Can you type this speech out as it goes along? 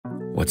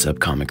What's up,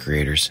 comic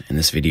creators? In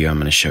this video, I'm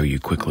going to show you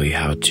quickly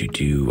how to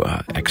do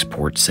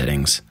export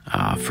settings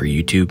for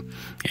YouTube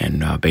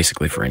and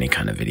basically for any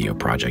kind of video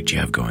project you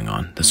have going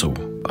on. This will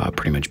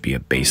pretty much be a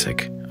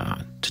basic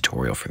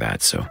tutorial for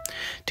that. So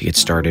to get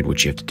started,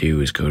 what you have to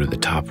do is go to the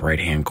top right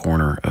hand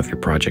corner of your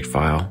project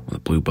file with a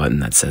blue button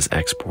that says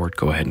export.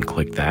 Go ahead and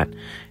click that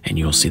and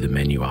you'll see the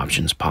menu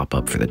options pop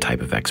up for the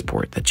type of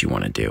export that you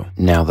want to do.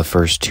 Now the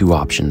first two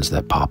options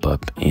that pop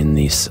up in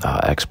this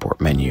export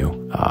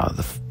menu,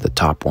 the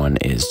top one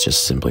is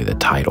just simply the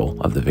title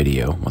of the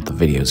video, what the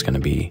video is going to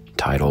be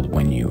titled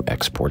when you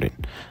export it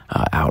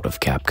out of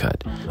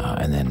CapCut.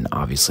 And then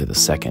obviously the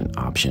second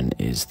option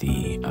is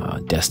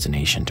the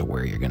destination to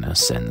where you're going to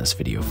send this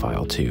video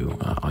file to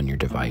on your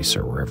device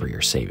or wherever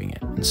you're saving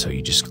it. And so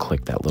you just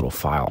click that little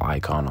file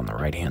icon on the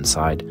right hand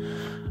side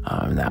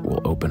and that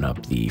will open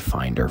up the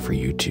finder for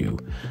you to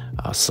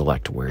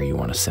select where you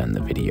want to send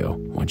the video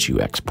once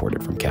you export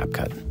it from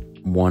CapCut.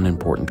 One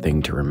important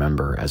thing to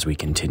remember as we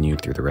continue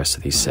through the rest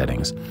of these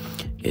settings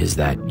is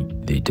that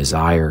the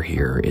desire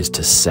here is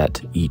to set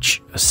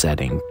each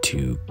setting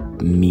to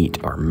meet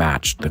or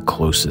match the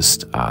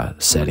closest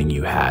setting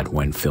you had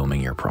when filming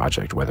your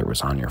project, whether it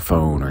was on your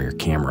phone or your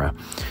camera.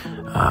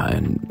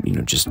 And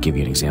just give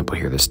you an example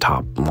here, this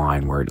top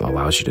line where it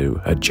allows you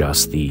to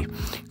adjust the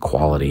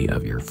quality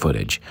of your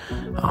footage.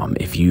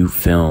 If you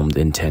filmed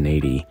in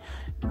 1080,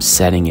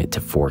 setting it to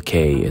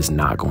 4K is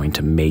not going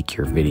to make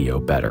your video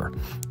better.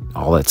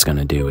 All that's going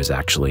to do is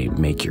actually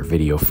make your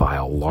video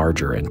file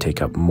larger and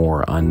take up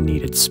more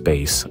unneeded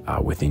space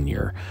within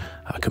your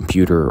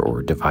computer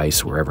or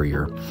device, wherever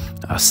you're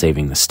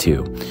saving this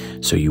to.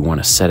 So you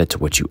want to set it to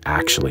what you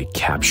actually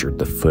captured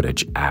the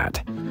footage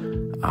at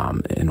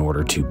in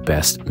order to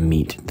best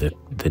meet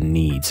the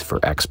needs for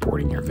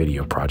exporting your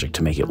video project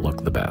to make it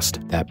look the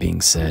best. That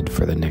being said,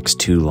 for the next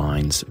two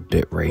lines,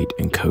 bitrate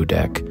and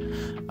codec,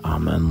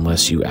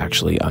 unless you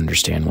actually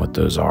understand what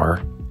those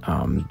are,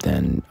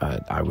 then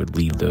I would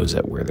leave those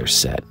at where they're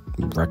set,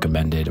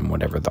 recommended, and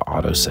whatever the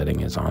auto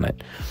setting is on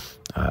it.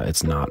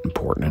 It's not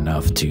important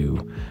enough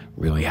to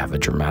really have a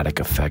dramatic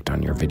effect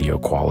on your video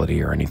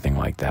quality or anything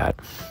like that.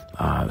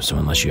 So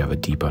unless you have a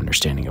deep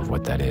understanding of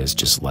what that is,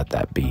 just let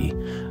that be,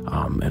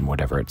 and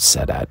whatever it's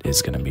set at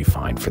is going to be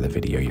fine for the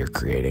video you're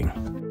creating.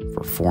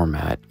 For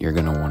format, you're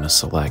going to want to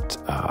select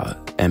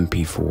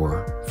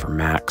MP4 for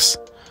Macs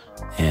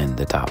and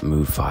the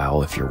 .mov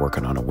file if you're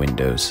working on a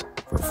Windows.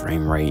 For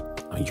frame rate,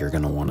 you're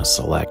going to want to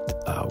select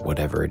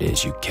whatever it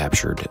is you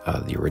captured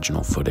the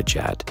original footage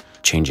at.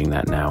 Changing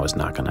that now is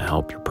not going to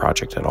help your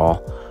project at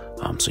all.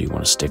 So you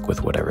want to stick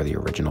with whatever the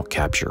original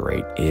capture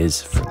rate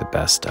is for the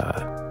best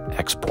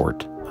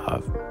export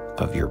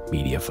of your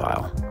media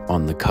file.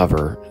 On the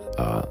cover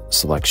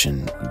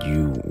selection,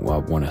 you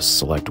want to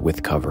select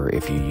with cover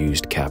if you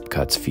used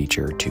CapCut's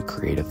feature to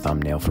create a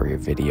thumbnail for your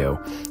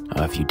video.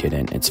 If you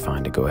didn't, it's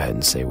fine to go ahead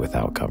and say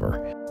without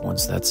cover.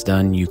 Once that's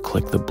done, you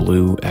click the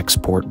blue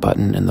export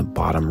button in the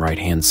bottom right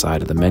hand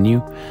side of the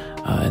menu,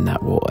 and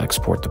that will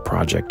export the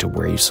project to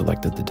where you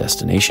selected the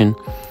destination.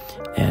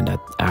 And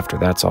after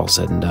that's all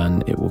said and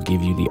done, it will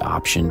give you the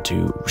option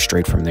to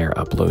straight from there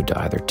upload to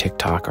either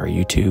TikTok or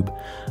YouTube.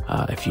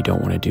 If you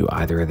don't want to do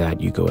either of that,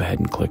 you go ahead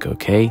and click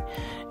OK,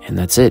 and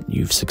that's it.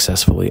 You've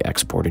successfully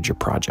exported your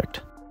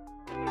project.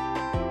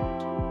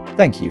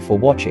 Thank you for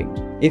watching.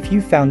 If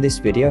you found this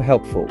video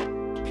helpful,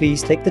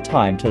 please take the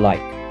time to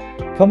like,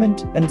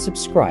 comment and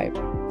subscribe,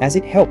 as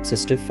it helps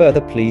us to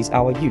further please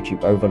our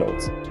YouTube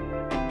overlords.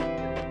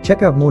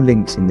 Check out more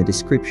links in the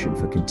description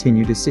for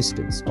continued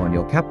assistance on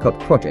your CapCut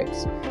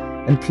projects,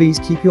 and please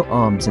keep your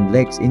arms and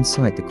legs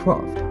inside the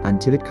craft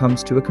until it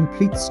comes to a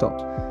complete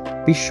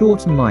stop. Be sure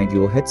to mind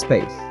your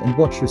headspace and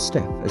watch your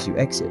step as you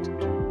exit.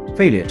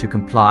 Failure to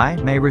comply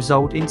may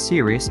result in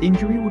serious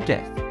injury or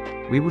death.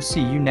 We will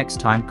see you next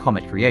time,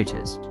 comic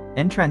creators.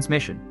 End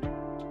transmission.